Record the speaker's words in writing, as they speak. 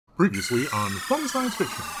Previously on Funny Science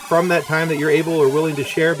Fiction. From that time that you're able or willing to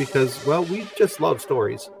share because, well, we just love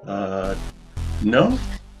stories. No? No,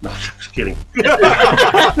 just kidding. When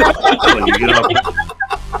you get up.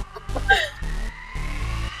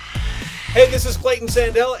 Hey, this is Clayton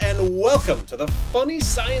Sandell, and welcome to the Funny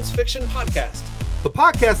Science Fiction Podcast. The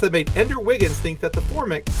podcast that made Ender Wiggins think that the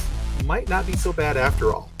Formix might not be so bad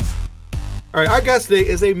after all. All right, our guest today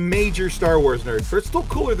is a major Star Wars nerd, but still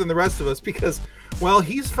cooler than the rest of us because, well,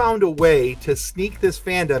 he's found a way to sneak this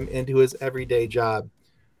fandom into his everyday job.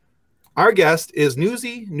 Our guest is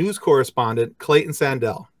Newsy news correspondent Clayton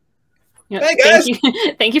Sandell. Yep. Hey, guys.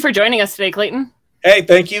 Thank you for joining us today, Clayton. Hey,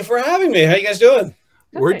 thank you for having me. How you guys doing?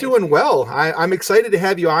 We're doing well. I'm excited to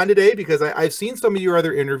have you on today because I've seen some of your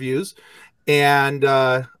other interviews, and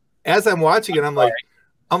as I'm watching it, I'm like,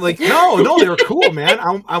 no, they're cool, man.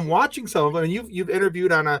 I'm watching some of them, and you've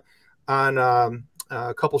interviewed on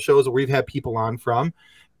a couple shows where we've had people on from,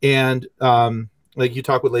 and like you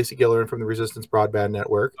talk with Lacey Gillerin from the Resistance Broadband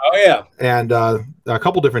Network. Oh yeah, and a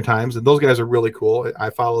couple different times, and those guys are really cool. I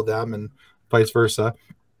follow them, and vice versa.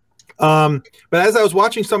 But as I was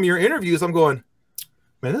watching some of your interviews, I'm going,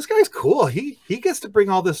 man, this guy's cool. He gets to bring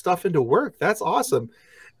all this stuff into work. That's awesome.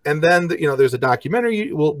 And then there's a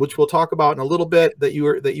documentary which we'll talk about in a little bit that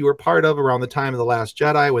you were part of around the time of The Last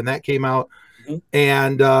Jedi when that came out. Mm-hmm.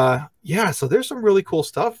 And yeah, so there's some really cool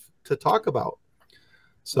stuff to talk about.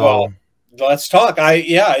 So well, let's talk.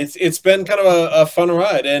 It's been kind of a fun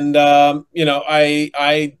ride, and I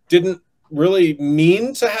didn't really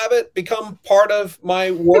mean to have it become part of my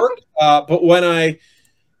work, but when I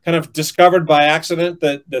kind of discovered by accident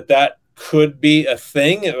that could be a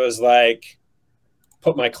thing, it was like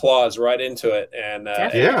put my claws right into it, and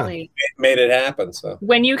definitely made it happen. So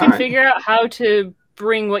when you can figure out how to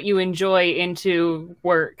bring what you enjoy into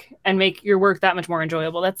work and make your work that much more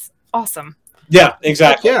enjoyable, that's awesome. Yeah,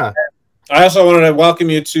 exactly. Yeah. I also wanted to welcome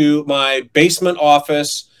you to my basement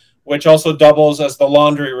office, which also doubles as the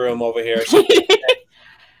laundry room over here. So,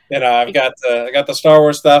 I got the Star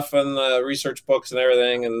Wars stuff and the research books and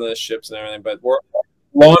everything and the ships and everything, but we're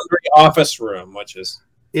laundry office room, which is,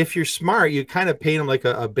 if you're smart, you kind of paint them like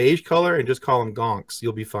a beige color and just call them gonks.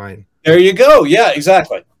 You'll be fine. There you go. Yeah,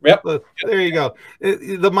 exactly. Yep. There you go.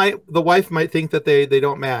 The wife might think that they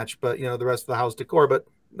don't match, but the rest of the house decor, but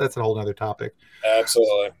that's a whole other topic.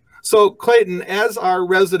 Absolutely. So Clayton, as our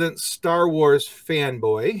resident Star Wars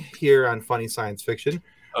fanboy here on Funny Science Fiction,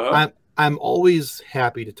 I'm always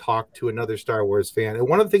happy to talk to another Star Wars fan. And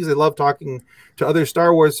one of the things I love talking to other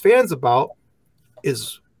Star Wars fans about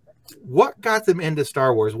is what got them into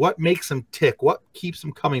Star Wars, what makes them tick, what keeps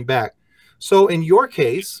them coming back. So in your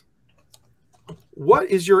case, what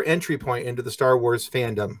is your entry point into the Star Wars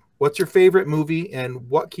fandom? What's your favorite movie, and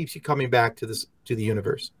what keeps you coming back to the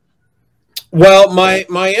universe? Well,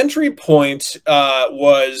 my entry point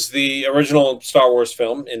was the original Star Wars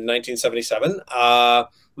film in 1977.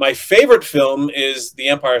 My favorite film is The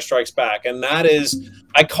Empire Strikes Back, and that is,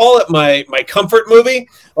 I call it my comfort movie.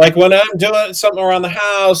 Like when I'm doing something around the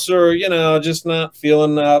house, or just not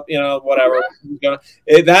feeling up, whatever.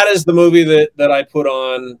 That is the movie that I put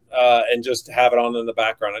on and just have it on in the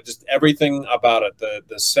background. Just everything about it, the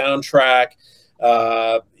soundtrack.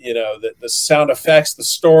 The sound effects, the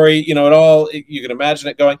story, it all, you can imagine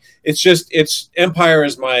it going. It's Empire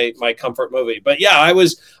is my comfort movie. But yeah, I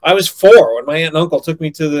was 4 when my aunt and uncle took me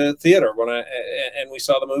to the theater and we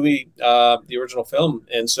saw the movie, the original film.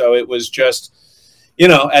 And so it was just,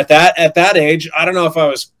 at that age, I don't know if I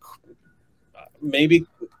was maybe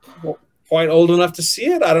quite old enough to see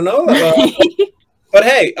it. I don't know. But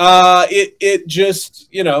hey, it just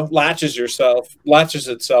latches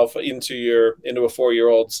itself into a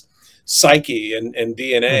 4-year-old's psyche and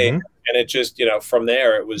DNA, and it just from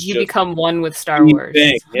there it was you become one with Star Wars.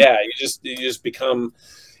 Yeah, you just become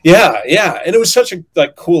and it was such a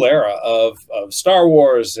cool era of Star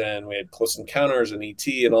Wars, and we had Close Encounters and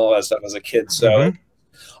E.T. and all that stuff as a kid. So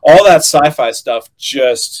all that sci-fi stuff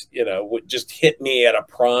just just hit me at a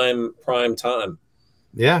prime time.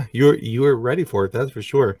 Yeah, you were ready for it. That's for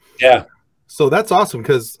sure. Yeah. So that's awesome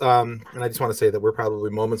because, and I just want to say that we're probably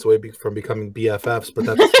moments away from becoming BFFs, but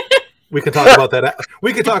that's we can talk about that.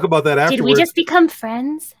 We could talk about that afterwards. Did we just become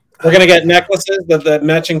friends? We're gonna get necklaces, the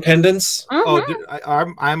matching pendants. Oh, dude,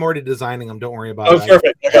 I'm already designing them. Don't worry about it. Oh,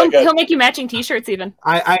 perfect. He'll make you matching T-shirts even.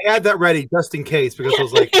 I had that ready just in case because I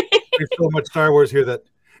was like, there's so much Star Wars here that.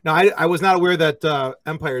 Now I was not aware that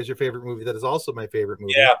Empire is your favorite movie. That is also my favorite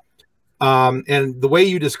movie. Yeah. And the way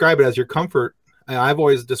you describe it as your comfort, I've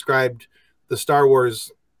always described the Star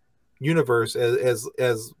Wars universe as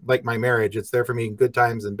like my marriage. It's there for me in good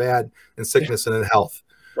times and bad, and sickness and in health.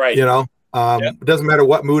 Right. It doesn't matter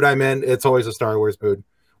what mood I'm in. It's always a Star Wars mood.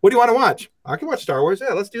 What do you want to watch? I can watch Star Wars.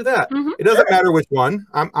 Yeah, let's do that. It doesn't matter which one.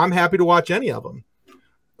 I'm happy to watch any of them.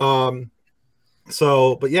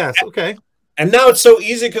 But yes, okay. And now it's so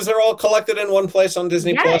easy because they're all collected in one place on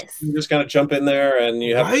Disney Plus. You just kind of jump in there and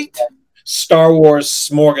you have Star Wars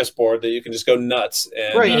smorgasbord that you can just go nuts.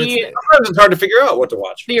 And it's hard to figure out what to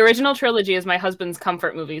watch. The original trilogy is my husband's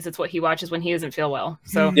comfort movies. It's what he watches when he doesn't feel well.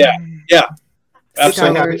 So yeah,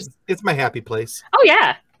 absolutely. It's my happy place. Oh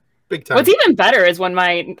yeah, big time. What's even better is when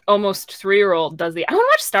my almost 3-year-old does I want to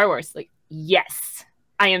watch Star Wars. Like, yes,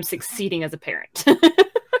 I am succeeding as a parent.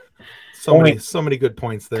 So many good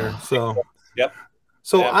points there. So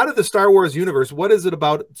So out of the Star Wars universe, what is it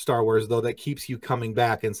about Star Wars, though, that keeps you coming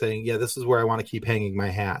back and saying, yeah, this is where I want to keep hanging my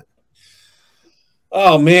hat?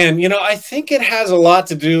 Oh, man. I think it has a lot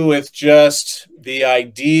to do with just the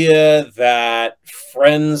idea that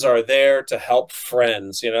friends are there to help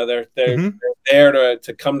friends. They're there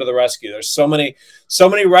to come to the rescue. There's so many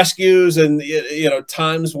rescues and,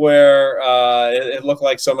 times where it looked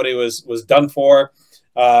like somebody was done for.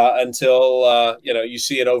 Until you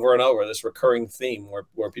see it over and over, this recurring theme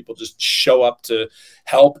where people just show up to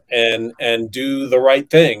help and do the right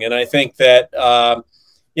thing. And I think that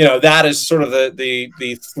that is sort of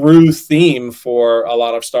the through theme for a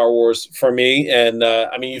lot of Star Wars for me. And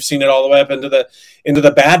I mean, you've seen it all the way up into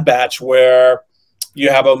the Bad Batch, where you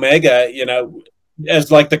have Omega,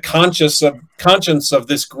 as like the conscience of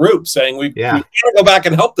this group, saying we gotta go back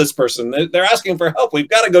and help this person. They're asking for help. We've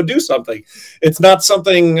got to go do something. It's not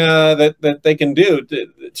something that they can do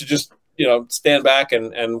to just stand back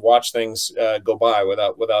and watch things go by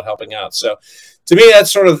without helping out. So to me,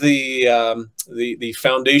 that's sort of the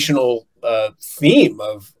foundational theme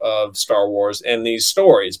of Star Wars and these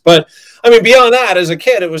stories. But I mean, beyond that, as a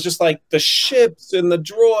kid, it was just like the ships and the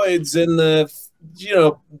droids and the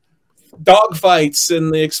dogfights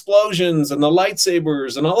and the explosions and the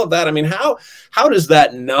lightsabers and all of that. I mean, how does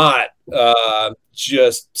that not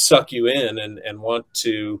just suck you in and want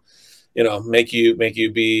to, make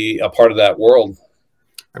you be a part of that world?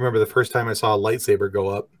 I remember the first time I saw a lightsaber go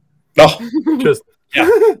up. Oh, just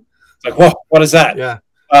it's like, whoa, what is that? Yeah.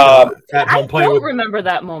 At home I don't remember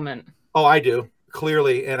that moment. Oh, I do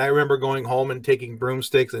clearly, and I remember going home and taking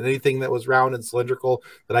broomsticks and anything that was round and cylindrical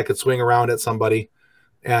that I could swing around at somebody.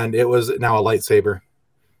 And it was now a lightsaber.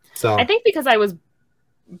 So I think because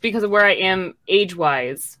of where I am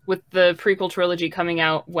age-wise, with the prequel trilogy coming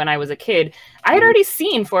out when I was a kid, I had already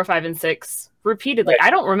seen 4, 5, and 6 repeatedly.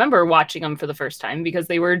 I don't remember watching them for the first time because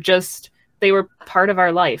they were part of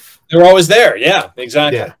our life. They were always there. Yeah,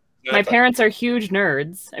 exactly. Yeah. My parents are huge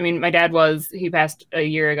nerds. I mean, my dad he passed a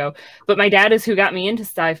year ago, but my dad is who got me into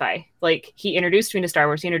sci-fi. Like, he introduced me to Star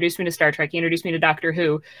Wars, he introduced me to Star Trek, he introduced me to Doctor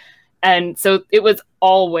Who. And so there was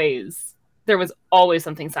always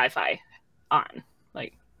something sci-fi on.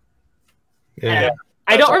 Like,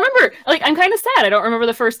 I don't remember, like, I'm kind of sad. I don't remember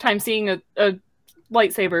the first time seeing a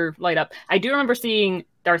lightsaber light up. I do remember seeing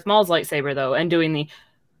Darth Maul's lightsaber though, and doing the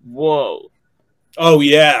whoa. Oh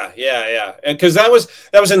yeah. Because that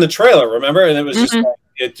was in the trailer, remember? And it was just like,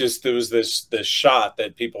 there was this shot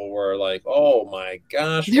that people were like, oh my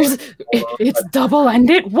gosh, it's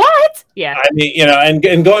double-ended. What? Yeah. I mean, and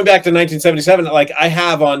going back to 1977, like, I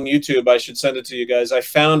have on YouTube, I should send it to you guys. I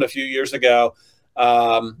found a few years ago,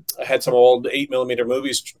 I had some old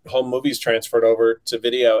 8mm home movies transferred over to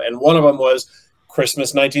video, and one of them was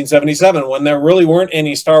Christmas 1977, when there really weren't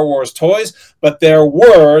any Star Wars toys, but there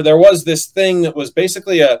was this thing that was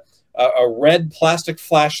basically a red plastic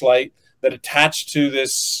flashlight that attached to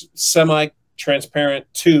this semi-transparent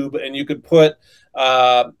tube, and you could put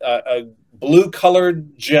a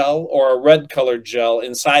blue-colored gel or a red-colored gel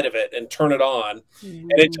inside of it and turn it on,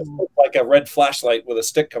 and it just looked like a red flashlight with a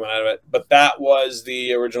stick coming out of it. But that was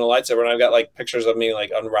the original lightsaber, and I've got like pictures of me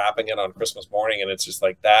like unwrapping it on Christmas morning, and it's just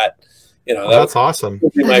like that. That's awesome.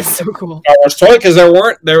 That's so cool. Star Wars toy, because there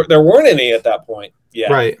weren't any at that point.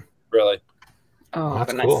 Yeah, right. Really. Oh,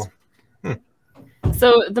 that's cool.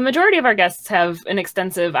 So the majority of our guests have an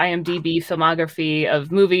extensive IMDb filmography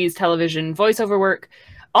of movies, television, voiceover work,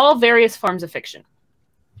 all various forms of fiction.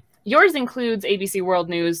 Yours includes ABC World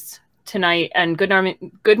News, Tonight, and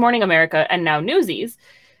Good Morning America, and now Newsies.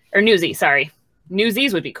 Or Newsy, sorry.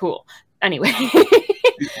 Newsies would be cool. Anyway.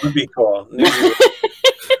 It would be cool.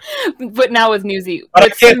 But now with Newsy. But I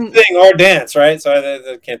can't sing or dance, right? So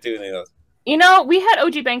I can't do any of those. We had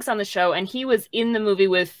OG Banks on the show, and he was in the movie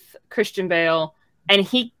with Christian Bale, and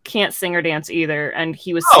he can't sing or dance either, and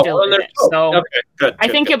he was still in it. So okay, good, I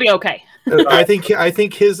think he'll be okay. I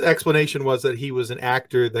think his explanation was that he was an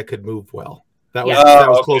actor that could move well. That Yeah. was that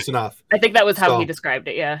was okay. close enough. I think that was how So- he described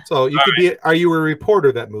it. Yeah. So you could be. Are you a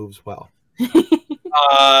reporter that moves well?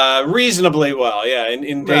 Reasonably well, yeah,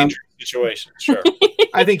 in Well- dangerous situations, sure.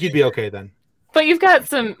 I think you'd be okay then. But you've got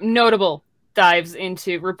some notable dives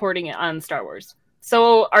into reporting on Star Wars.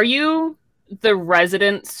 So are you the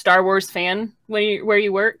resident Star Wars fan where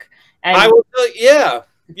you work? And I will tell you, yeah.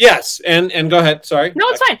 Yes, and go ahead. Sorry. no,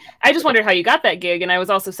 it's fine. I just wondered how you got that gig, and I was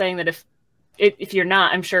also saying that if you're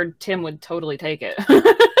not, I'm sure Tim would totally take it.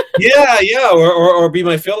 Yeah, or be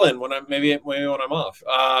my fill-in when I'm maybe when I'm off.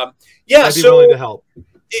 Yeah, I'd be so willing to help.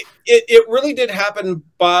 it really did happen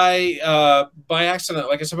by accident.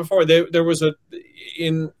 Like I said before, there was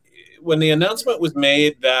when the announcement was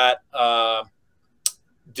made that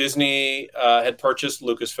Disney had purchased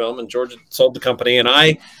Lucasfilm and George had sold the company, and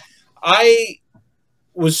I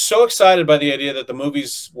was so excited by the idea that the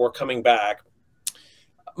movies were coming back.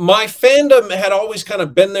 My fandom had always kind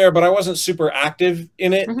of been there, but I wasn't super active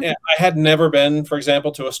in it. Mhm. I had never been, for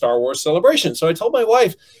example, to a Star Wars celebration. So I told my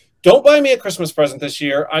wife, don't buy me a Christmas present this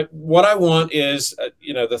year. What I want is,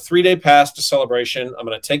 the 3-day pass to Celebration. I'm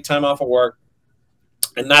going to take time off of work,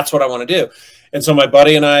 and that's what I want to do. And so my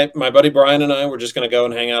buddy Brian and I were just going to go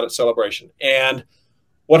and hang out at Celebration. And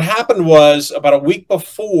what happened was about a week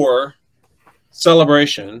before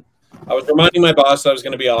Celebration, I was reminding my boss that I was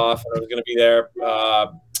going to be off, and I was going to be there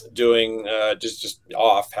doing just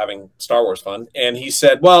off, having Star Wars fun. And he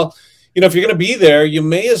said, "Well, if you're going to be there, you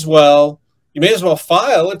may as well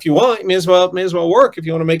file if you want. You may as well work if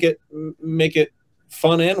you want to make it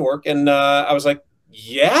fun and work." And I was like,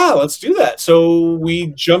 "Yeah, let's do that." So we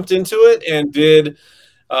jumped into it and did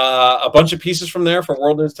a bunch of pieces from there for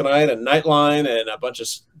World News Tonight and Nightline, and a bunch of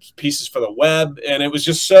pieces for the web. And it was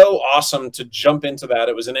just so awesome to jump into that.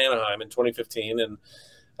 It was in Anaheim in 2015, and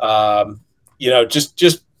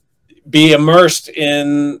just be immersed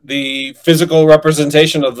in the physical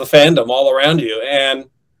representation of the fandom all around you, and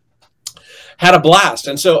had a blast.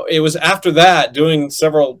 And so it was after that, doing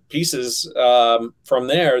several pieces from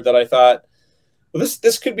there, that I thought, well,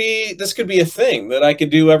 this could be a thing that I could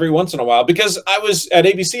do every once in a while, because I was at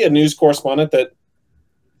ABC, a news correspondent that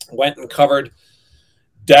went and covered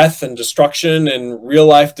death and destruction and real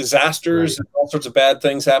life disasters, and all sorts of bad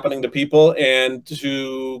things happening to people, and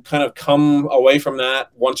to kind of come away from that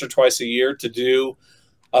once or twice a year to do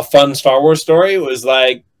a fun Star Wars story was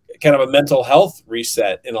like kind of a mental health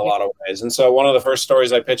reset in a lot of ways. And so one of the first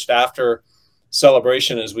stories I pitched after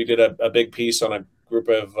Celebration is we did a big piece on a group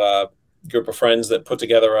of friends that put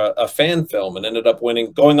together a fan film, and ended up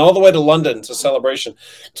going all the way to London to Celebration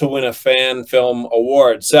to win a fan film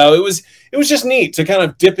award. So it was just neat to kind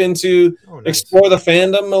of dip into, explore the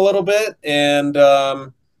fandom a little bit, and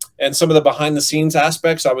some of the behind the scenes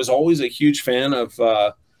aspects. I was always a huge fan of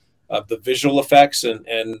the visual effects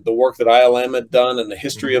and the work that ILM had done, and the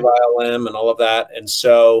history of ILM and all of that. And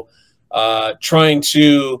so trying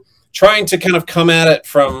to kind of come at it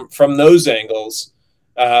from those angles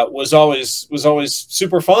was always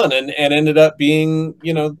super fun, and ended up being,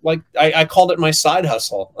 like I called it my side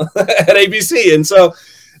hustle at ABC. And so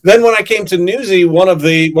then when I came to Newsy, one of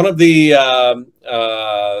the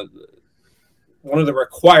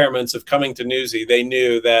requirements of coming to Newsy, they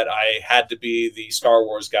knew that I had to be the Star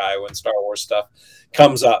Wars guy when Star Wars stuff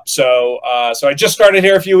comes up. So I just started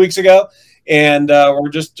here a few weeks ago, and we're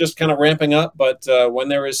just kind of ramping up. But when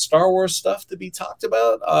there is Star Wars stuff to be talked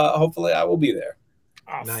about, hopefully I will be there.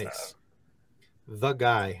 Awesome. Nice. The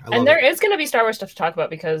guy. And there is going to be Star Wars stuff to talk about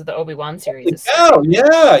because the Obi-Wan series. Oh,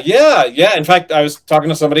 yeah. In fact, I was talking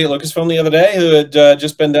to somebody at Lucasfilm the other day who had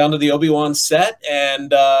just been down to the Obi-Wan set, and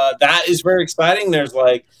that is very exciting. There's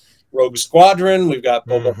like Rogue Squadron, we've got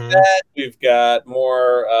Boba Fett, we've got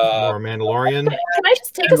more Mandalorian. Can I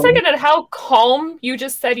just take a second at how calm you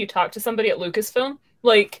just said you talked to somebody at Lucasfilm?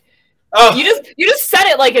 Like, you just said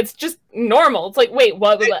it like it's just normal. It's like, wait,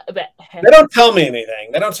 what? They don't tell me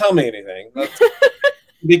anything. To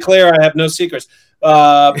be clear, I have no secrets.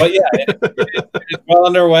 But yeah, it's well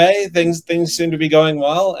underway. Things seem to be going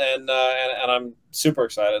well, and I'm super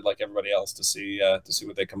excited, like everybody else, to see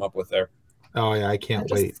what they come up with there. Oh yeah, I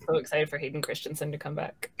can't wait. So excited for Hayden Christensen to come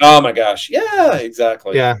back. Oh my gosh, yeah,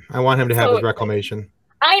 exactly. Yeah, I want him to have his reclamation.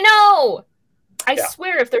 I know. I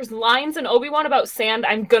swear, if there's lines in Obi-Wan about sand,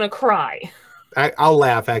 I'm gonna cry. I'll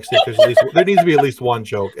laugh actually, because there needs to be at least one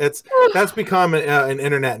joke. That's become an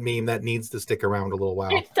internet meme that needs to stick around a little while.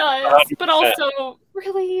 It does, but also,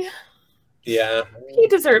 really, yeah, he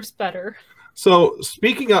deserves better. So,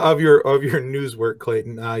 speaking of your news work,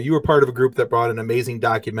 Clayton, you were part of a group that brought an amazing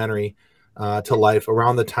documentary to life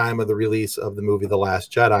around the time of the release of the movie The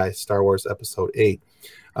Last Jedi, Star Wars Episode VIII.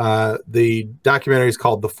 The documentary is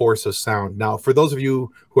called The Force of Sound. Now, for those of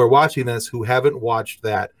you who are watching this who haven't watched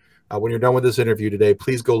that, when you're done with this interview today,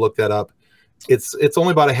 please go look that up. It's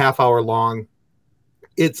only about a half hour long.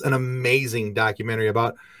 It's an amazing documentary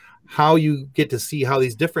about how you get to see how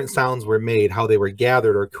these different sounds were made, how they were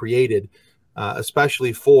gathered or created,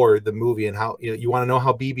 especially for the movie, and how you want to know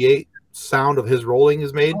how BB-8 sound of his rolling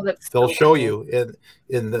is made. They'll show you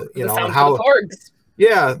in the how the Porgs.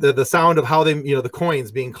 Yeah, the sound of how they, the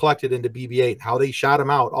coins being collected into BB-8, how they shot them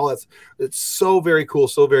out, all that's, it's so very cool,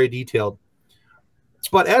 so very detailed.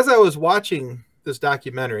 But as I was watching this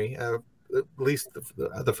documentary, at least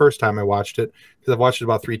the first time I watched it, because I've watched it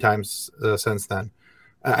about 3 times since then,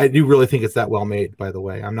 I do really think it's that well made, by the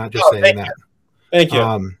way. I'm not just saying that. Thank you.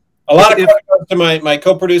 A lot of credit goes to my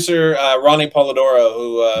co-producer, Ronnie Polidoro,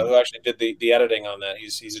 who actually did the editing on that.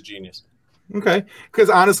 He's a genius. Okay, because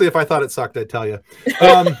honestly, if I thought it sucked, I'd tell you.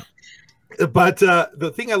 But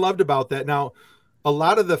the thing I loved about that, now, a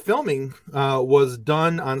lot of the filming was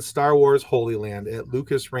done on Star Wars Holy Land at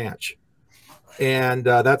Lucas Ranch. And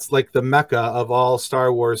that's like the mecca of all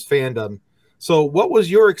Star Wars fandom. So what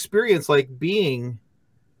was your experience like being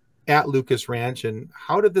at Lucas Ranch, and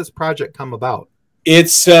how did this project come about?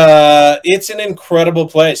 It's an incredible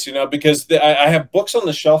place, because I have books on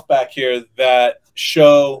the shelf back here that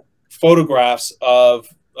show photographs of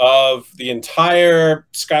the entire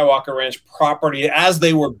Skywalker Ranch property as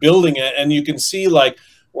they were building it, and you can see like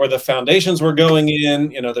where the foundations were going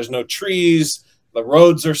in. There's no trees, the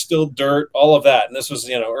roads are still dirt, all of that. And this was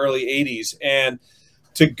early 80s, and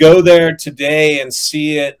to go there today and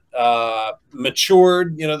see it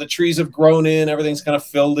matured, the trees have grown in, everything's kind of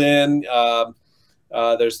filled in.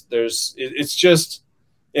 It's just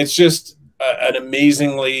an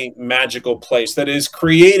amazingly magical place that is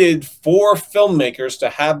created for filmmakers to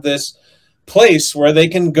have this place where they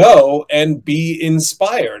can go and be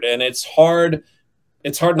inspired. And it's hard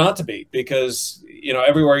not to be, because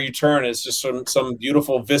everywhere you turn is just some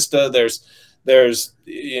beautiful vista. There's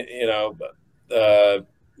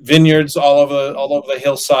vineyards all over the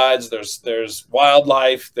hillsides. There's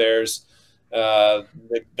wildlife. There's the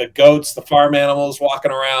goats, the farm animals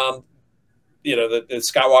walking around. The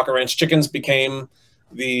Skywalker Ranch chickens became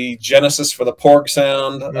the genesis for the Porg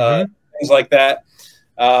sound, things like that.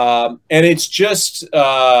 And it's just,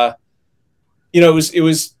 it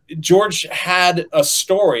was George had a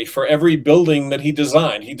story for every building that he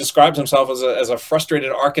designed. He describes himself as a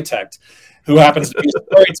frustrated architect who happens to be a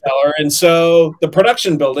storyteller. And so the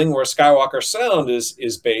production building where Skywalker Sound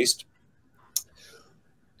is based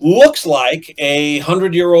looks like a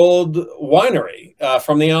 100-year-old winery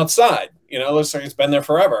from the outside. Looks like it's been there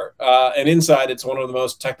forever. And inside, it's one of the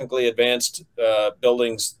most technically advanced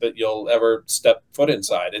buildings that you'll ever step foot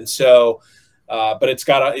inside. And so, but it's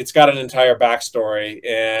got an entire backstory,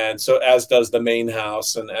 and so as does the main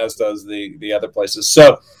house, and as does the other places.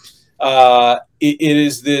 So it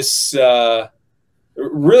is this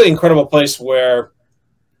really incredible place where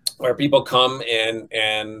people come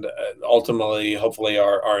and ultimately, hopefully,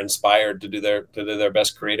 are inspired to do their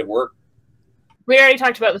best creative work. We already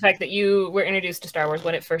talked about the fact that you were introduced to Star Wars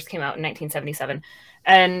when it first came out in 1977.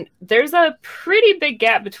 And there's a pretty big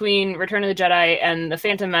gap between Return of the Jedi and The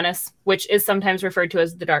Phantom Menace, which is sometimes referred to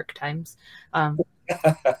as the dark times.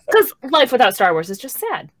 Because life without Star Wars is just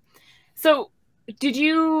sad. So what did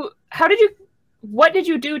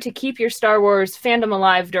you do to keep your Star Wars fandom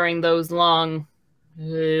alive during those long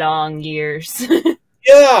years?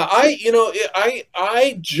 Yeah,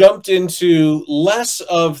 I jumped into less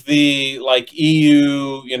of the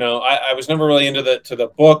EU. I was never really into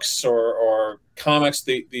the books or comics.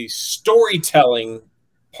 The storytelling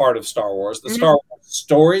part of Star Wars, the Star Wars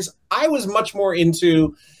stories, I was much more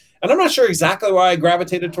into, and I'm not sure exactly why I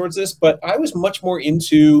gravitated towards this, but I was much more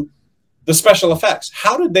into the special effects.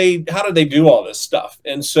 How did they do all this stuff?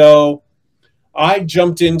 And so I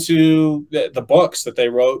jumped into the books that they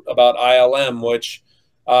wrote about ILM, which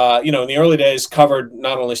in the early days covered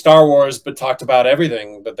not only Star Wars, but talked about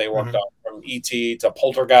everything that they worked on, from E.T. to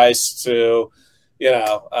Poltergeist to,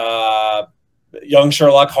 young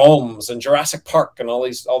Sherlock Holmes and Jurassic Park and all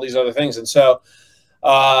these other things. And so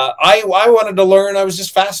I wanted to learn. I was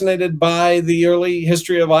just fascinated by the early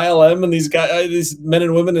history of ILM and these guys, these men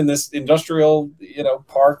and women in this industrial,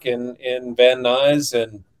 park in Van Nuys,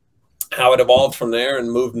 and how it evolved from there and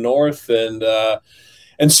moved north. And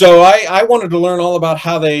so I wanted to learn all about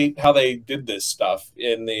how they did this stuff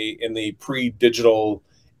in the pre-digital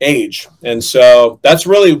age. And so that's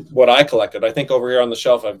really what I collected. I think over here on the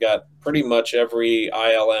shelf, I've got pretty much every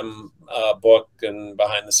ILM book and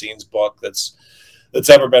behind the scenes book that's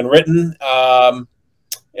ever been written.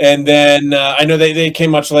 And then I know they came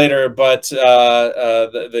much later, but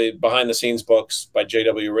the behind the scenes books by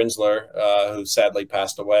J.W. Rinsler, who sadly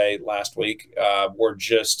passed away last week, were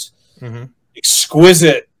just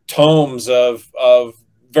exquisite tomes of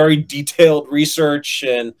very detailed research.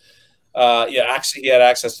 And he had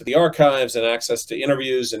access to the archives and access to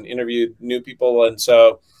interviews and interviewed new people. And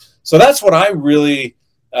so that's what I really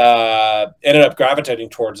ended up gravitating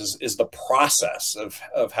towards is the process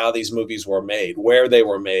of how these movies were made, where they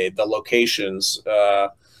were made, the locations, the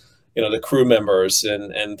crew members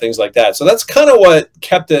and things like that. So that's kind of what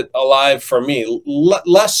kept it alive for me.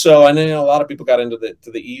 Less so, I know a lot of people got into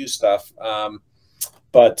the EU stuff,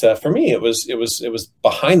 but for me, it was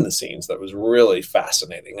behind the scenes that was really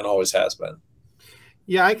fascinating and always has been.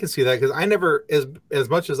 Yeah, I can see that because I never, as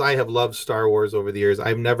much as I have loved Star Wars over the years,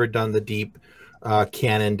 I've never done the deep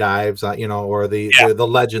canon dives, or the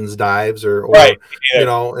Legends dives, or right.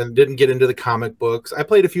 Yeah. And didn't get into the comic books. I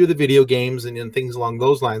played a few of the video games and things along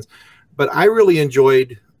those lines, but I really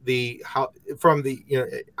enjoyed I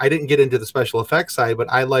didn't get into the special effects side,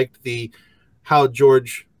 but I liked how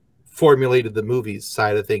George formulated the movies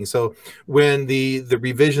side of things. So when the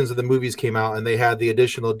revisions of the movies came out and they had the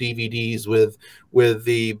additional DVDs with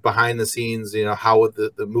the behind the scenes, how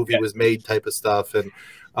the movie was made type of stuff, and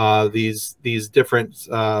these different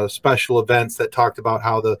special events that talked about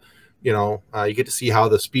how you get to see how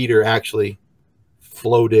the speeder actually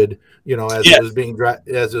floated, as it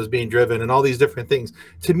was being driven, and all these different things.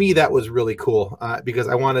 To me, that was really cool because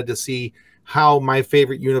I wanted to see how my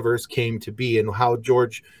favorite universe came to be and how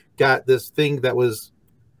George got this thing that was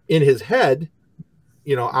in his head,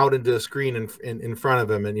 out into the screen in front of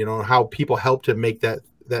him, and how people helped him make that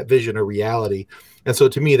vision a reality. And so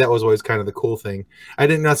to me, that was always kind of the cool thing. I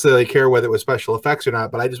didn't necessarily care whether it was special effects or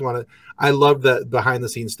not, but I loved that behind the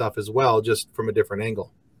scenes stuff as well, just from a different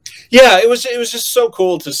angle. Yeah, it was just so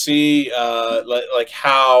cool to see like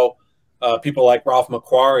how people like Ralph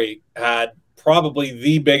McQuarrie had probably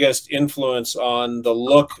the biggest influence on the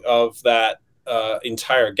look of that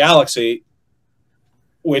entire galaxy,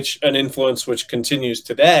 which continues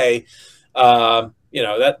today.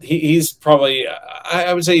 That he's probably,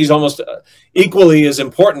 I would say he's almost equally as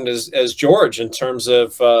important as George in terms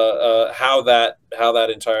of how that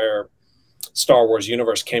entire Star Wars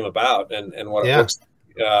universe came about and what it looks like.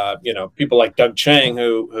 People like Doug Chiang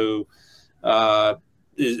who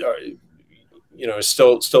is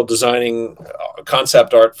still designing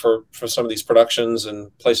concept art for some of these productions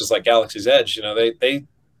and places like Galaxy's Edge. They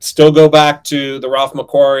still go back to the Ralph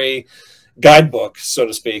McQuarrie guidebook, so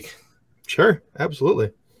to speak. Sure,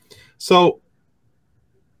 absolutely. So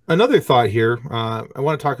another thought here, I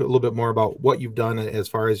want to talk a little bit more about what you've done as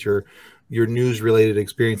far as your news related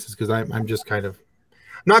experiences, because I'm just kind of,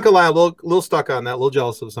 not gonna lie, a little stuck on that, a little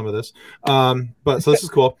jealous of some of this. But so this is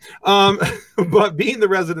cool. But being the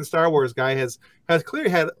resident Star Wars guy has clearly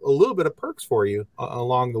had a little bit of perks for you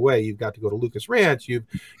along the way. You've got to go to Lucas Ranch. You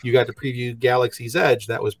got to preview Galaxy's Edge.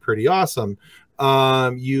 That was pretty awesome.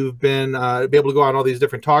 You've been be able to go on all these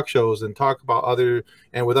different talk shows and talk about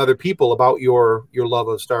with other people about your love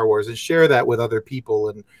of Star Wars and share that with other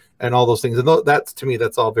people and all those things. And that's, to me,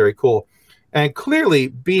 that's all very cool. And clearly,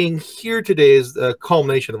 being here today is the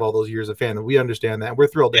culmination of all those years of fandom. We understand that. And we're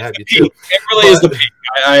thrilled to have you too. It really is the peak.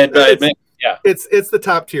 I admit. Yeah, it's the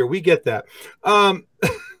top tier. We get that.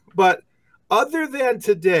 But other than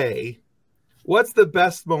today, what's the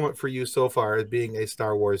best moment for you so far as being a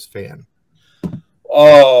Star Wars fan?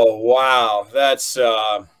 Oh wow, that's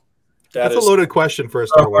a loaded question for a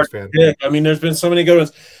Star Wars fan. I mean, there's been so many good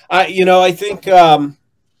ones. I think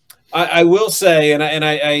I will say, and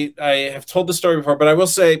I have told the story before, but I will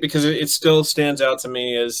say, because it still stands out to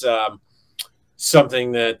me as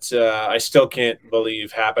something that I still can't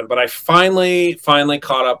believe happened. But I finally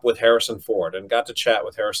caught up with Harrison Ford and got to chat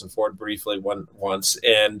with Harrison Ford briefly once.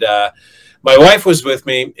 And my wife was with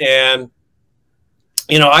me, and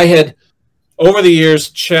I had over the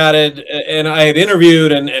years chatted, and I had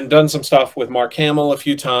interviewed and done some stuff with Mark Hamill a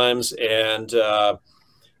few times, and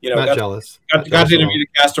not jealous. Got to interview the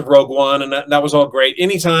cast of Rogue One, and that was all great.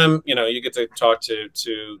 Anytime you get to talk to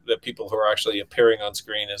the people who are actually appearing on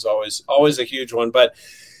screen is always a huge one. But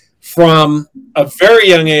from a very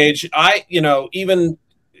young age, even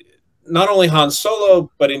not only Han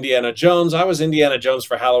Solo but Indiana Jones. I was Indiana Jones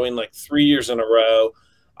for Halloween like 3 years in a row.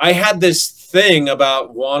 I had this thing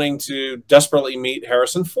about wanting to desperately meet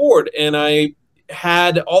Harrison Ford, and I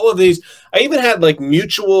had all of these. I even had like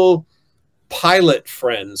mutual pilot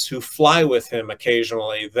friends who fly with him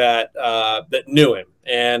occasionally that that knew him,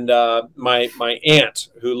 and my aunt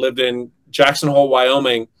who lived in Jackson Hole,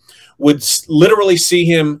 Wyoming, would literally see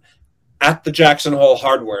him at the Jackson Hole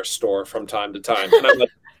hardware store from time to time, and I'm like,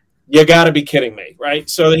 you got to be kidding me, right?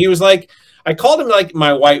 So he was like, I called him like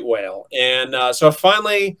my white whale, and so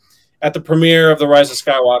finally at the premiere of The Rise of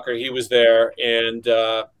Skywalker, he was there and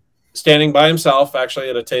standing by himself, actually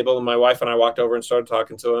at a table, and my wife and I walked over and started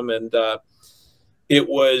talking to him, and it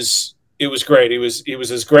was great. He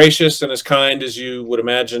was as gracious and as kind as you would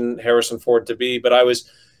imagine Harrison Ford to be, but I was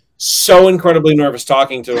so incredibly nervous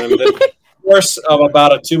talking to him that in the course of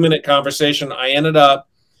about a 2-minute conversation, I ended up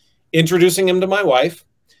introducing him to my wife,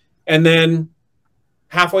 and then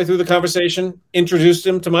halfway through the conversation, introduced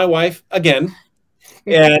him to my wife again,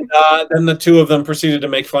 and then the two of them proceeded to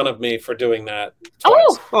make fun of me for doing that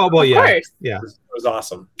twice. Oh well, yeah, course. yeah. It was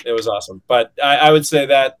awesome. It was awesome. But I would say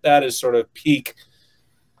that is sort of peak,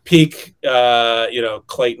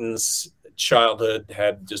 Clayton's childhood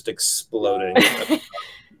had just exploding.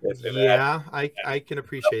 Yeah, I can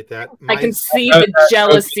appreciate that. I can see the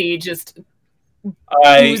jealousy just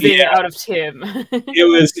oozing out of Tim.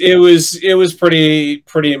 it was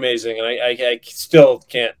pretty amazing, and I still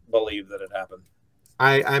can't believe that it happened.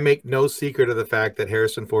 I make no secret of the fact that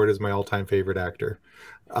Harrison Ford is my all-time favorite actor.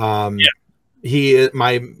 He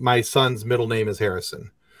my son's middle name is Harrison.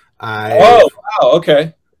 Oh wow,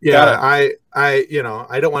 okay. Yeah, I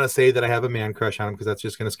don't want to say that I have a man crush on him because that's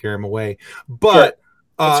just going to scare him away. But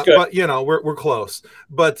but we're close.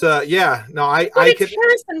 But I can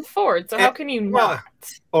Harrison Ford. So how can you not?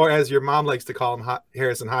 Or as your mom likes to call him,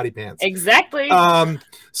 Harrison Hottie Pants. Exactly.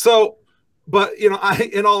 But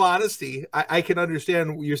in all honesty, I can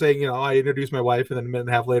understand you're saying. I introduced my wife, and then a minute and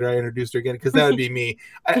a half later, I introduced her again because that would be me.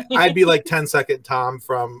 I'd be like 10-second Tom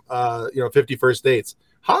from 50 First Dates.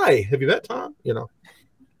 Hi, have you met Tom?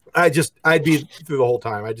 I'd be through the whole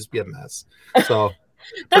time. I'd just be a mess. So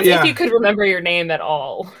that's if you could remember your name at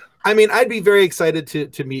all. I mean, I'd be very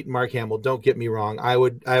excited to meet Mark Hamill. Don't get me wrong. I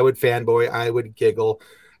would fanboy. I would giggle.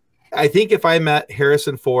 I think if I met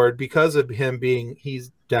Harrison Ford, because of him being he's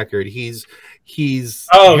Deckard, he's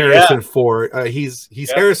Harrison Ford. He's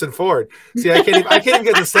Harrison Ford. See, I can't even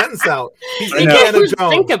get the sentence out. He's Indiana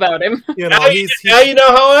Jones. Think about him. Now you know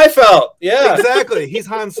how I felt. Yeah, exactly. He's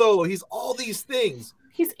Han Solo. He's all these things.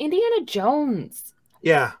 He's Indiana Jones.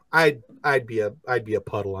 Yeah, I'd be a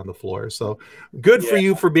puddle on the floor. So good for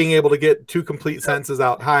you for being able to get 2 complete sentences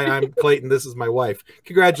out. Hi, I'm Clayton. This is my wife.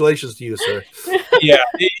 Congratulations to you, sir.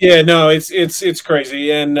 Yeah. No, it's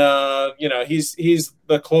crazy, and he's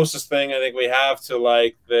the closest thing I think we have to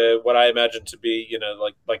like what I imagine to be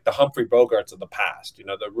like the Humphrey Bogarts of the past.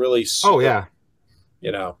 The really super,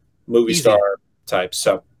 movie star type.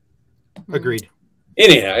 So agreed.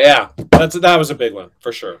 Anyhow, yeah, that was a big one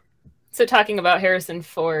for sure. So talking about Harrison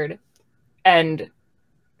Ford and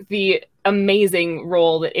the amazing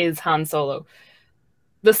role that is Han Solo,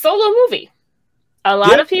 the Solo movie, a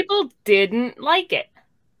lot of people didn't like it,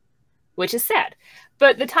 which is sad.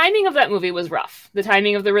 But the timing of that movie was rough. The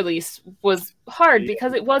timing of the release was hard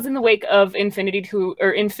because it was in the wake of Infinity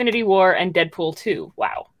War and Deadpool 2.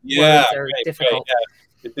 Wow. Yeah, difficult.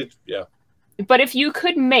 Yeah. But if you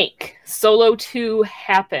could make Solo 2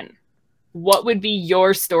 happen, what would be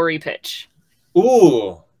your story pitch?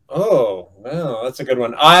 Oh, wow, that's a good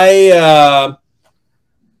one.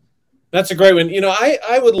 That's a great one.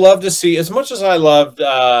 I would love to see, as much as everybody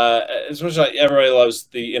loves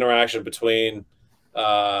the interaction between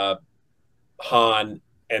Han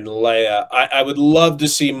and Leia, I would love to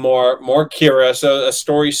see more Kira. So a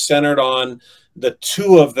story centered on the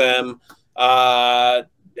two of them,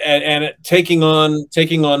 and taking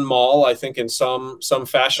on Maul, I think in some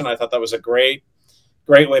fashion. I thought that was a great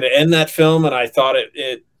way to end that film, and I thought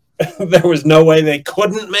it there was no way they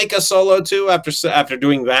couldn't make a Solo 2 after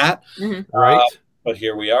doing that. Mm-hmm. Right. But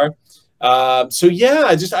here we are. So yeah,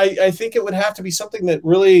 I think it would have to be something that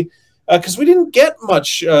really, because we didn't get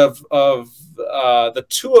much of the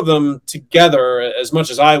two of them together as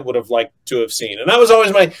much as I would have liked to have seen. And that was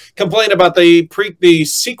always my complaint about the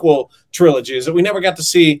sequel trilogy, is that we never got to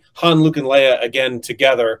see Han, Luke, and Leia again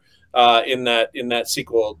together in that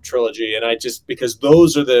sequel trilogy. And because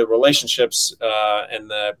those are the relationships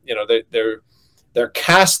and they're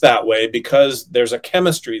cast that way because there's a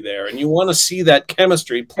chemistry there, and you want to see that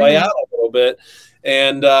chemistry play out a little bit.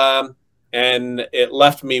 And it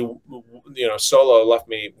left me, Solo left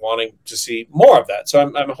me wanting to see more of that. So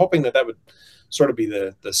I'm hoping that would sort of be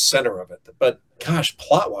the center of it. But gosh,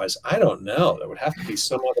 plot wise, I don't know. There would have to be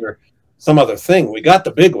some other thing. We got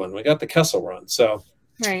the big one. We got the Kessel Run. So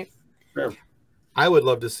right. Sure. I would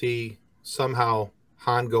love to see somehow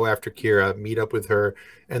Han go after Kira, meet up with her,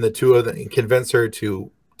 and the two of them convince her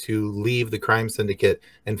to leave the crime syndicate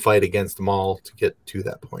and fight against Maul to get to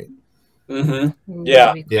that point. Mm-hmm.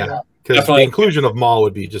 Yeah, because the inclusion of Maul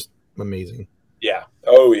would be just amazing. Yeah.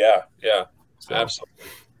 Oh yeah, yeah, absolutely.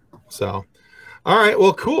 So, all right,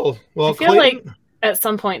 well, cool. Well, I feel like at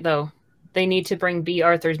some point though, they need to bring B.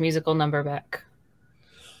 Arthur's musical number back.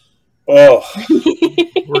 Oh,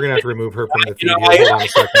 we're gonna have to remove her from the feed. Hold on a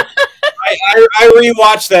second. I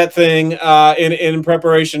rewatched that thing in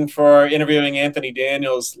preparation for interviewing Anthony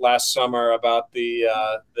Daniels last summer about the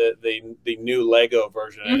new Lego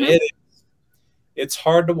version. Mm-hmm. And it's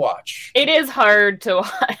hard to watch. It is hard to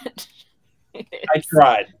watch. I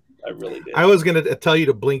tried. I really did. I was going to tell you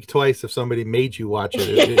to blink twice if somebody made you watch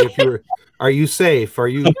it. If you were, are you safe? Are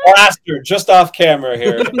you blaster just off camera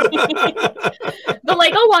here? The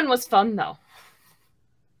Lego one was fun though.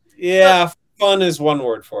 Yeah, fun is one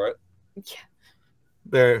word for it. Yeah.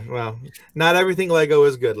 There, well, not everything Lego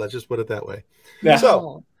is good. Let's just put it that way. Yeah.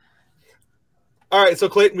 So, all right. So,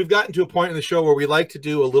 Clayton, we've gotten to a point in the show where we like to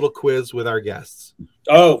do a little quiz with our guests.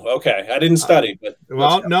 Oh, okay. I didn't study, but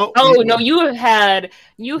well, no. Oh no, you've had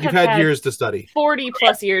years to study. 40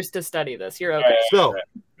 plus years to study this. You're okay. Right, so,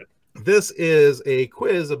 this is a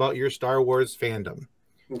quiz about your Star Wars fandom.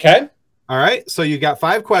 Okay. All right. So you got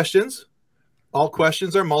 5 questions. All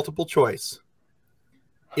questions are multiple choice.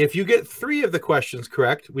 If you get 3 of the questions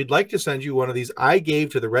correct, we'd like to send you one of these I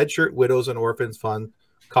Gave to the Red Shirt Widows and Orphans Fund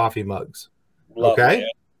coffee mugs. Lovely. Okay?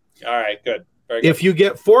 All right, good. Very good. If you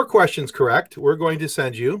get 4 questions correct, we're going to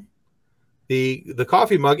send you the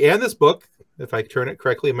coffee mug and this book. If I turn it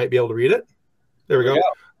correctly, I might be able to read it. There we go.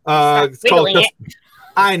 It's called,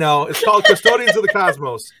 I know. It's called Custodians of the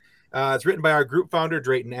Cosmos. It's written by our group founder,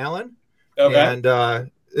 Drayton Allen. Okay. And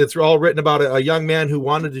it's all written about a young man who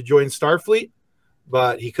wanted to join Starfleet,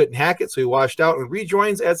 but he couldn't hack it, so he washed out and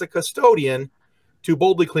rejoins as a custodian to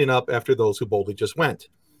boldly clean up after those who boldly just went.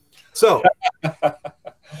 So,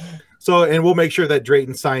 and we'll make sure that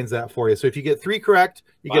Drayton signs that for you. So if you get 3 correct,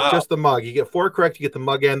 you get just the mug. You get 4 correct, you get the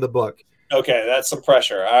mug and the book. Okay, that's some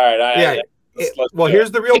pressure. All right. Well,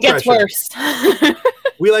 here's the real pressure. It gets worse.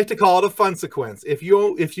 We like to call it a fun sequence. If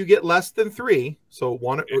you get less than 3, so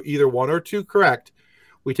either 1 or 2 correct,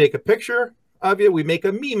 we take a picture of you, we make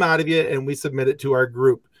a meme out of you, and we submit it to our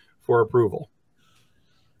group for approval.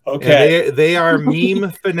 Okay. And they are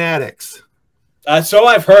meme fanatics. So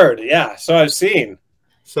I've heard. Yeah. So I've seen.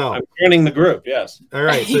 So I'm joining the group. Yes. All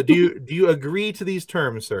right. So do you agree to these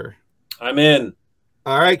terms, sir? I'm in.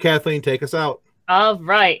 All right, Kathleen, take us out. All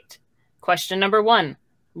right. Question number 1.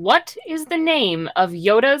 What is the name of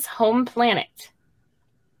Yoda's home planet?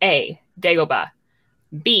 A. Dagobah.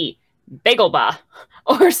 B. Bagelbah.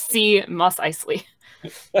 Or C. Mos Eisley.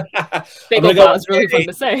 Bagelbah is really fun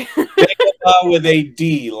to say. Bagelbah with a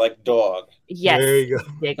D, like dog. Yes. There you go.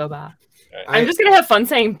 Dagobah. I'm just going to have fun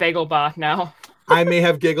saying Bagelbah now. I may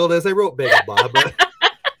have giggled as I wrote Bagelbah, but...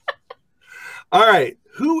 All right.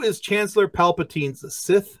 Who is Chancellor Palpatine's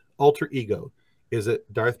Sith alter ego? Is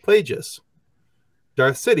it Darth Plagueis,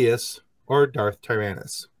 Darth Sidious, or Darth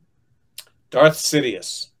Tyrannus? Darth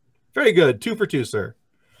Sidious. Very good. 2 for 2, sir.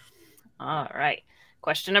 All right.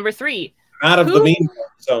 Question number 3. Out of the meme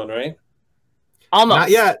zone, right? Almost. Not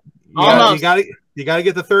yet. Almost. You got to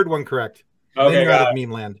get the 3rd one correct. Okay, then you're out of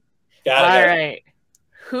meme land. All right.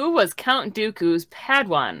 Who was Count Dooku's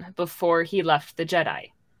Padawan before he left the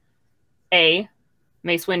Jedi? A.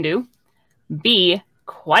 Mace Windu. B.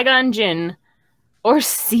 Qui-Gon Jinn. Or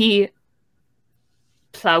C.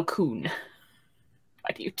 Plo Koon.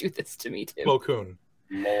 Why do you do this to me, Tim? Plo Koon.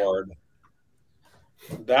 Lord.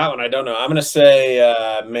 That one I don't know. I'm going to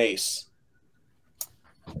say Mace.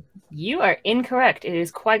 You are incorrect. It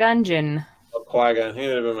is Qui-Gon Jinn. Oh, Qui-Gon. He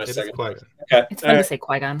would have been my second. Okay. It's fun to say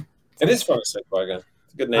Qui-Gon. It is fun to say Qui-Gon.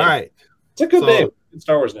 It's a good name. All right. It's a good name. Good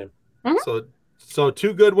Star Wars name. Mm-hmm. So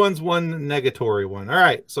 2 good ones, 1 negatory one. All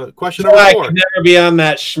right. So question number 4. I could never be on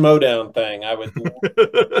that schmodown thing. I would.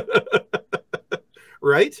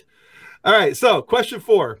 Right. All right. So question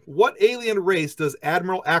 4. What alien race does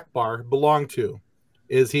Admiral Akbar belong to?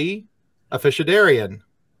 Is he a Fishadarian,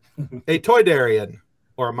 a Toydarian,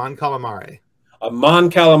 or a Mon Calamari? A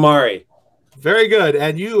Mon Calamari. Very good.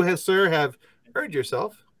 And you, sir, have earned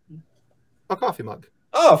yourself a coffee mug.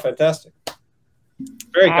 Oh, fantastic.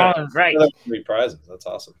 Very good. All right. 3 prizes. That's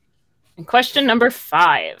awesome. And question number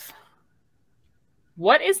 5.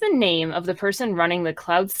 What is the name of the person running the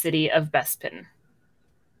Cloud City of Bespin?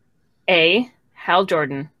 A. Hal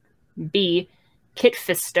Jordan. B. Kit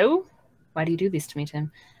Fisto. Why do you do these to me,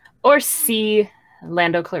 Tim? Or C.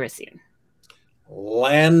 Lando Calrissian.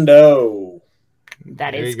 Lando.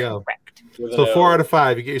 That is correct. So 4 out of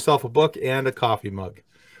 5. You get yourself a book and a coffee mug.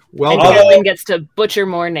 Well and done. Kevin gets to butcher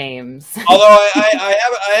more names. Although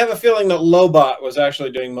I have a feeling that Lobot was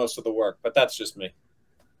actually doing most of the work, but that's just me.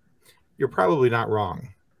 You're probably not wrong.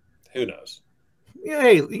 Who knows? Yeah,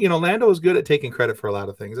 hey, Lando was good at taking credit for a lot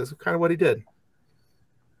of things. That's kind of what he did.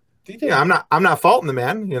 Yeah, I'm not faulting the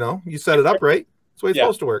man. You set it up right. That's the way it's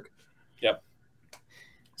supposed to work. Yep.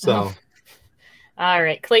 So. All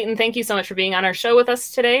right, Clayton, thank you so much for being on our show with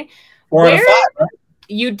us today. 4 out of 5. Right?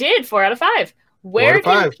 You did 4 out of 5. Where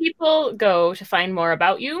can people go to find more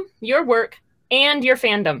about you, your work, and your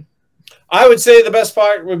fandom? I would say the best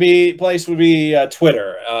place would be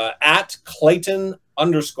Twitter at Clayton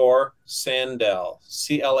 _Sandell,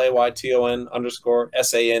 CLAYTON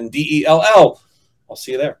 _SANDELL. I'll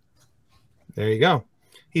see you there. There you go.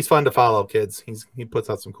 He's fun to follow, kids. He puts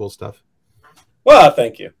out some cool stuff. Well,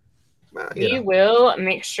 thank you. We will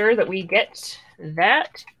make sure that we get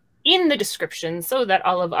that in the description so that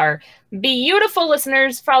all of our beautiful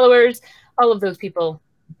listeners, followers, all of those people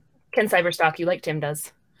can cyberstalk you like Tim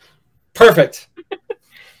does. Perfect.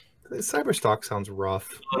 Cyberstalk sounds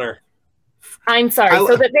rough. Honor. I'm sorry,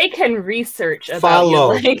 so that they can research about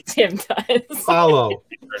you like Tim does. Follow.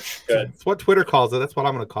 Good. That's what Twitter calls it. That's what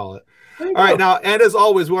I'm going to call it. All right, now, and as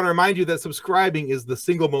always, we want to remind you that subscribing is the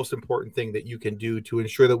single most important thing that you can do to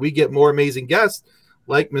ensure that we get more amazing guests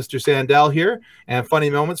like Mr. Sandell here and funny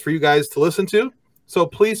moments for you guys to listen to. So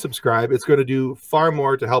please subscribe. It's going to do far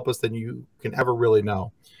more to help us than you can ever really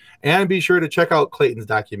know. And be sure to check out Clayton's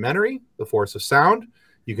documentary, The Force of Sound.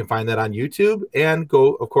 You can find that on YouTube, and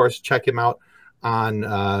go, of course, check him out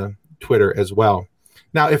on Twitter as well.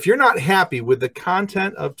 Now, if you're not happy with the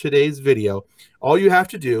content of today's video, all you have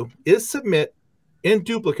to do is submit, in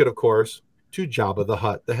duplicate, of course, to Jabba the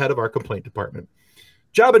Hutt, the head of our complaint department.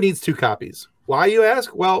 Jabba needs 2 copies. Why, you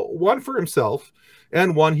ask? Well, one for himself,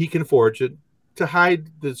 and one he can forge it to hide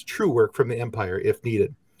this true work from the Empire if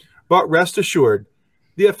needed. But rest assured,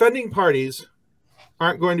 the offending parties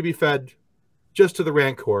aren't going to be fed just to the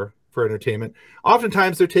Rancor for entertainment.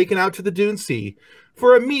 Oftentimes, they're taken out to the Dune Sea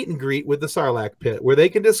for a meet and greet with the Sarlacc pit, where they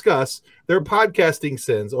can discuss their podcasting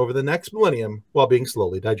sins over the next millennium while being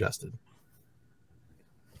slowly digested.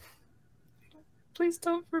 Please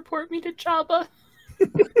don't report me to Jabba.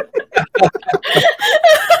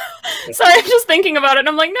 Sorry, I'm just thinking about it, and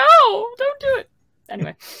I'm like, no, don't do it.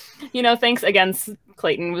 Anyway, thanks again,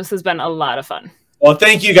 Clayton. This has been a lot of fun. Well,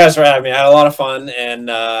 thank you guys for having me. I had a lot of fun, and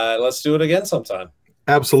let's do it again sometime.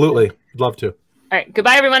 Absolutely. Love to. All right.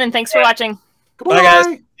 Goodbye, everyone, and thanks for watching. Goodbye. Bye,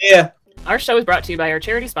 guys. Yeah. Our show is brought to you by our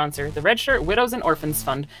charity sponsor, the Red Shirt Widows and Orphans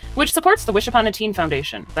Fund, which supports the Wish Upon a Teen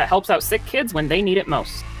Foundation that helps out sick kids when they need it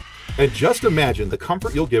most. And just imagine the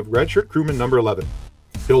comfort you'll give Red Shirt crewman number 11.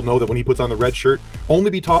 He'll know that when he puts on the red shirt, only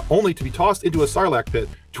to be tossed into a Sarlacc pit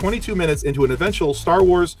 22 minutes into an eventual Star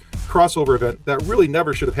Wars crossover event that really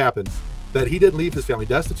never should have happened, that he didn't leave his family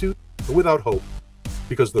destitute or without hope,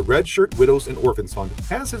 because the Red Shirt Widows and Orphans Fund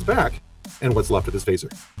has his back and what's left of his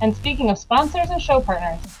phaser. And speaking of sponsors and show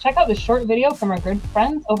partners, check out this short video from our good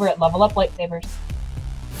friends over at Level Up Lightsabers.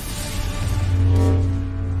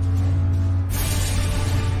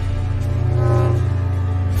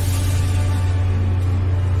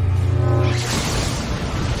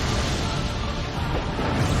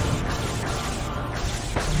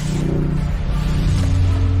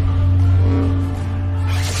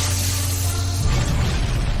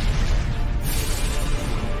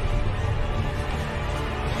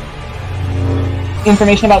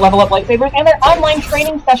 Information about Level Up Lightsabers and their online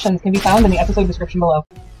training sessions can be found in the episode description below.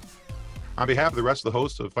 On behalf of the rest of the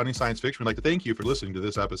hosts of Funny Science Fiction, we'd like to thank you for listening to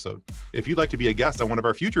this episode. If you'd like to be a guest on one of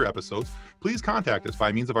our future episodes, please contact us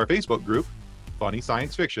by means of our Facebook group, Funny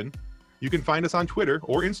Science Fiction. You can find us on Twitter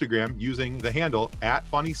or Instagram using the handle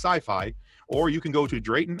 @FunnySci-Fi, or you can go to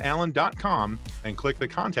DraytonAllen.com and click the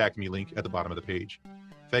Contact Me link at the bottom of the page.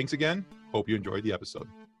 Thanks again. Hope you enjoyed the episode.